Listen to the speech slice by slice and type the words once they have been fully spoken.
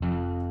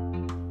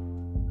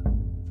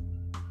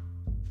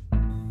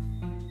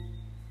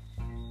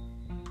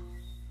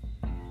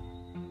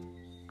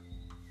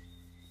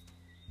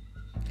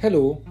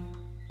Hello,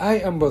 I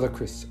am Brother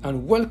Chris,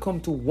 and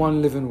welcome to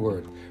One Living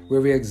Word, where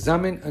we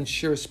examine and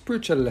share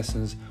spiritual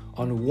lessons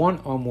on one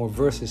or more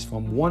verses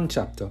from one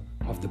chapter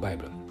of the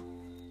Bible.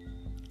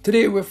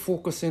 Today we're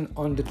focusing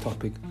on the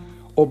topic,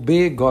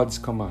 Obey God's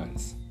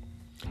Commands,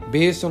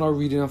 based on our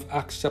reading of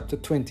Acts chapter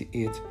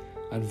 28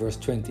 and verse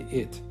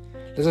 28.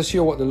 Let us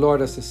hear what the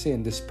Lord has to say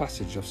in this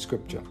passage of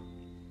Scripture.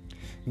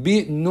 Be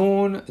it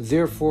known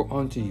therefore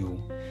unto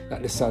you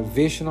that the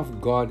salvation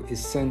of God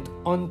is sent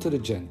unto the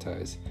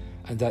Gentiles,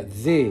 and that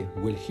they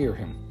will hear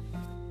him.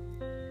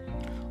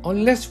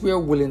 Unless we are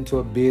willing to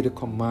obey the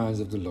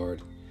commands of the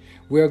Lord,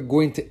 we are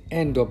going to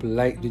end up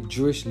like the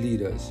Jewish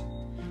leaders,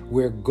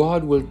 where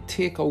God will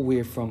take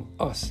away from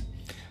us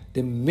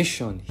the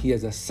mission he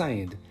has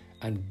assigned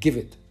and give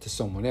it to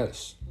someone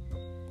else.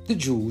 The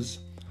Jews,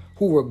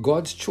 who were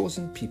God's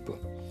chosen people,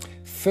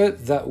 felt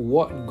that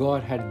what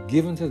God had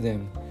given to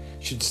them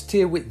should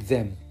stay with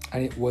them,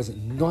 and it was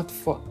not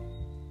for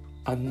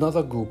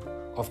another group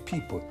of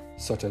people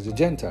such as the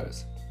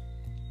Gentiles.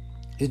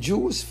 The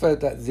Jews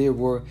felt that they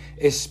were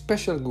a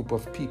special group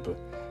of people,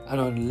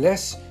 and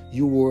unless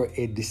you were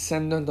a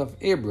descendant of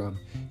Abraham,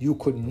 you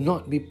could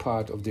not be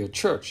part of their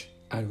church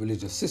and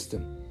religious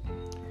system.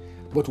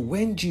 But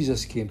when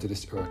Jesus came to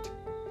this earth,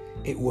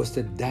 it was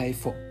to die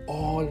for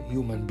all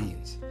human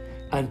beings,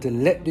 and to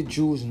let the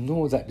Jews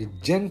know that the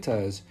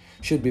Gentiles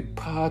should be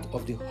part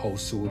of the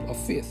household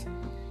of faith.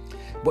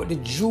 But the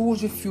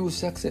Jews refused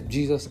to accept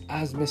Jesus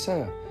as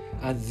Messiah,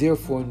 and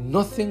therefore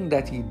nothing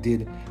that he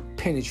did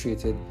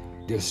penetrated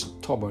their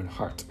stubborn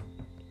heart.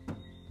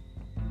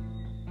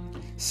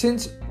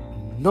 Since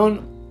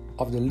none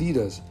of the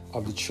leaders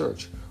of the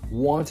church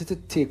wanted to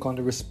take on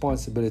the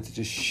responsibility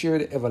to share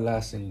the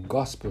everlasting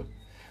gospel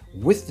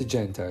with the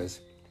Gentiles,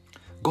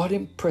 God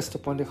impressed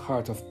upon the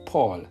heart of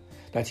Paul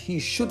that he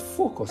should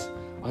focus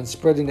on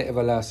spreading the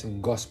everlasting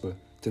gospel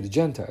to the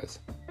Gentiles.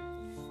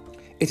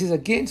 It is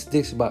against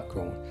this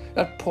background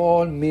that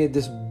Paul made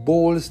this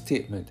bold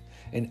statement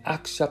in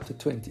Acts chapter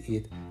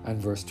 28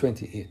 and verse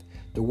 28.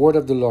 The word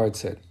of the Lord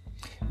said,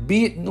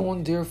 Be it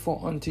known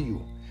therefore unto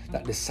you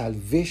that the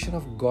salvation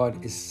of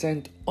God is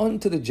sent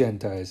unto the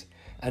Gentiles,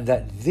 and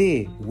that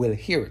they will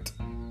hear it.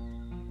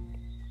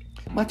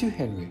 Matthew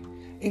Henry,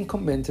 in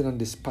commenting on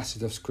this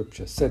passage of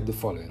Scripture, said the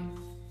following: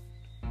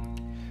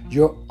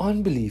 Your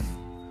unbelief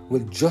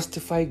will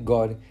justify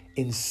God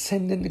in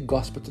sending the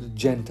gospel to the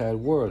Gentile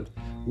world,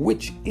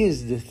 which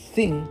is the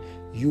thing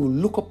you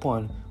look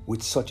upon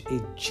with such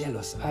a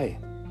jealous eye.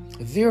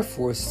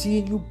 Therefore,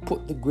 seeing you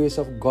put the grace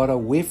of God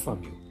away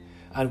from you,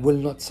 and will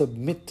not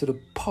submit to the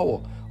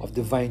power of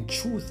divine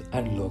truth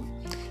and love,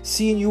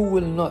 seeing you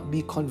will not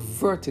be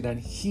converted and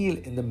healed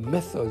in the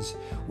methods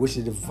which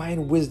the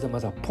divine wisdom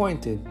has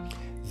appointed,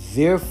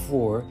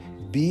 therefore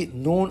be it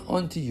known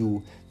unto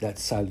you that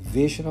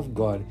salvation of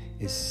God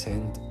is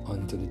sent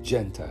unto the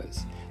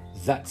Gentiles.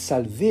 That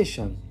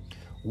salvation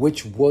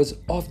which was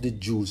of the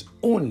Jews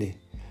only,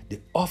 the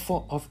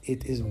offer of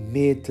it is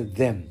made to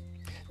them.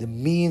 The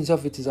means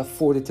of it is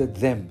afforded to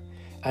them,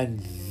 and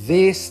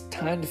they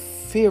stand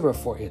fairer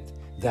for it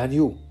than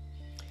you.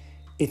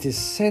 It is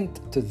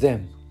sent to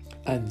them,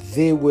 and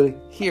they will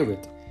hear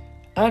it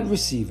and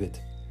receive it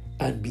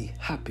and be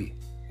happy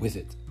with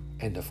it.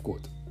 End of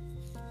quote.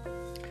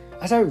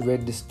 As I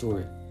read this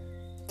story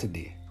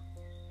today,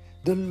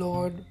 the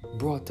Lord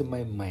brought to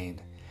my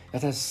mind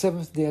that as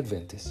Seventh-day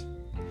Adventists,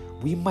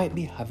 we might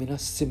be having a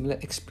similar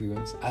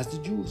experience as the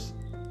Jews.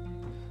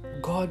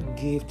 God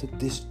gave to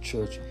this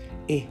church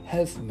a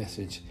health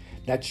message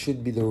that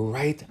should be the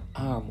right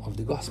arm of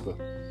the gospel.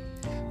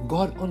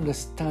 God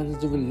understands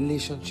the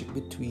relationship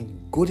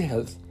between good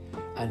health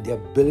and the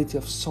ability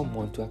of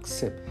someone to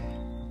accept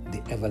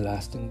the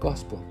everlasting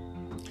gospel.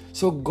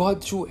 So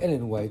God, through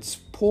Ellen White,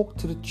 spoke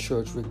to the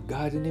church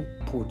regarding the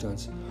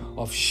importance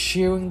of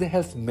sharing the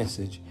health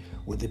message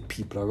with the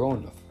people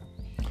around us.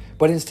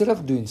 But instead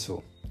of doing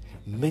so,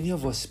 many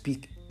of us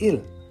speak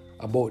ill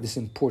about this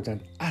important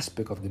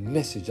aspect of the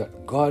message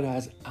that God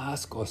has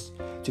asked us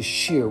to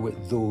share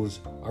with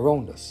those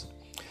around us.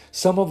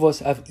 Some of us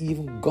have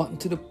even gotten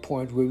to the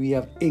point where we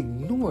have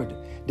ignored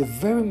the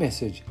very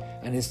message,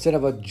 and instead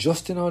of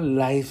adjusting our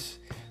lives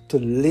to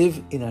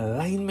live in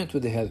alignment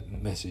with the health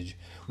message,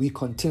 we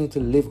continue to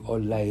live our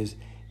lives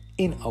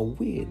in a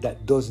way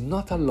that does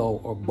not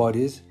allow our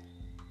bodies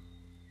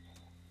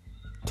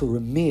to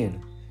remain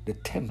the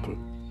temple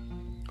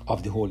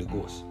of the Holy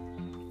Ghost.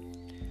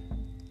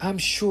 I'm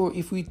sure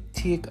if we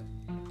take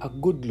a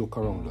good look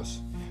around us,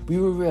 we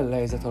will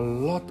realize that a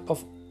lot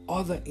of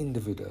other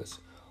individuals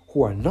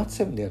who are not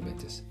Seventh-day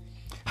Adventists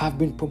have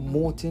been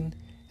promoting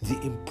the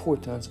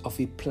importance of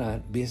a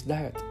plant-based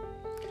diet.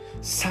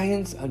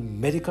 Science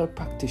and medical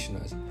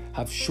practitioners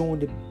have shown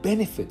the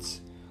benefits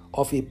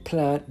of a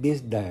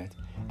plant-based diet,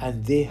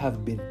 and they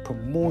have been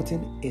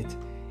promoting it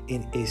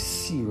in a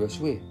serious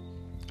way.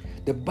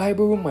 The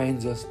Bible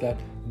reminds us that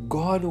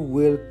God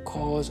will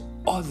cause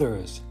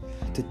others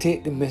to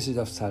take the message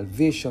of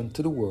salvation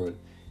to the world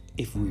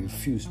if we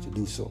refuse to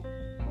do so.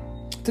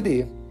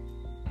 Today,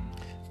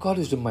 God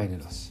is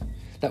reminding us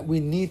that we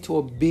need to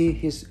obey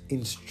his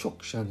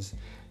instructions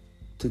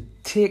to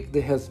take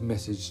the health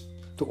message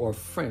to our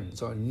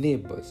friends, our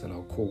neighbors, and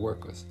our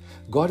co-workers.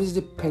 God is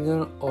depending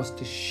on us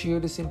to share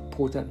this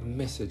important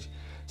message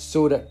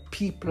so that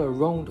people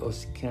around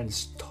us can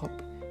stop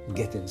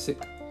getting sick.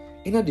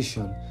 In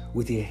addition,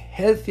 with a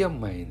healthier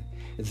mind,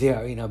 they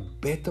are in a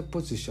better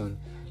position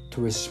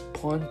to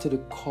respond to the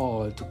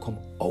call to come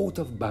out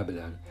of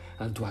Babylon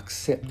and to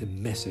accept the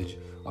message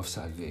of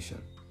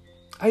salvation.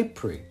 I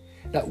pray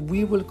that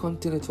we will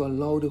continue to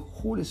allow the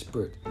Holy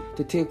Spirit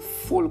to take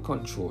full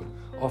control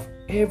of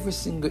every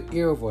single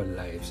area of our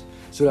lives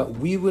so that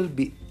we will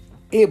be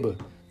able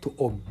to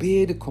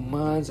obey the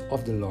commands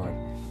of the Lord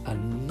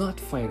and not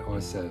find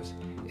ourselves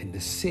in the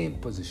same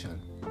position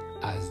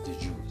as the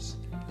Jews.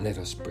 Let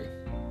us pray.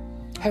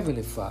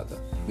 Heavenly Father,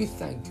 we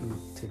thank you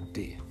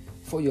today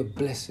for your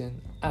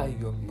blessing and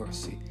your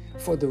mercy,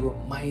 for the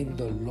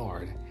reminder,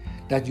 Lord,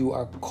 that you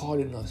are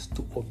calling us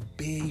to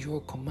obey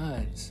your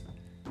commands,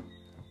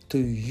 to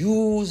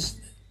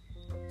use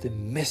the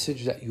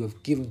message that you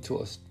have given to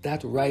us,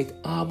 that right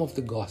arm of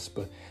the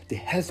gospel, the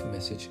health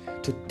message,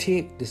 to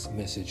take this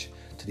message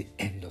to the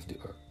end of the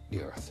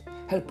earth.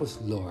 Help us,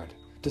 Lord,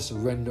 to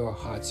surrender our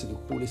hearts to the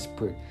Holy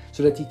Spirit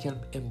so that he can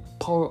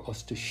empower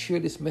us to share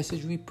this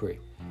message, we pray,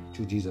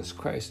 through Jesus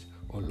Christ,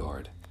 our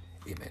Lord.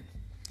 Amen.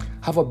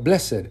 Have a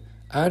blessed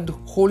and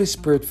Holy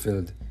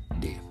Spirit-filled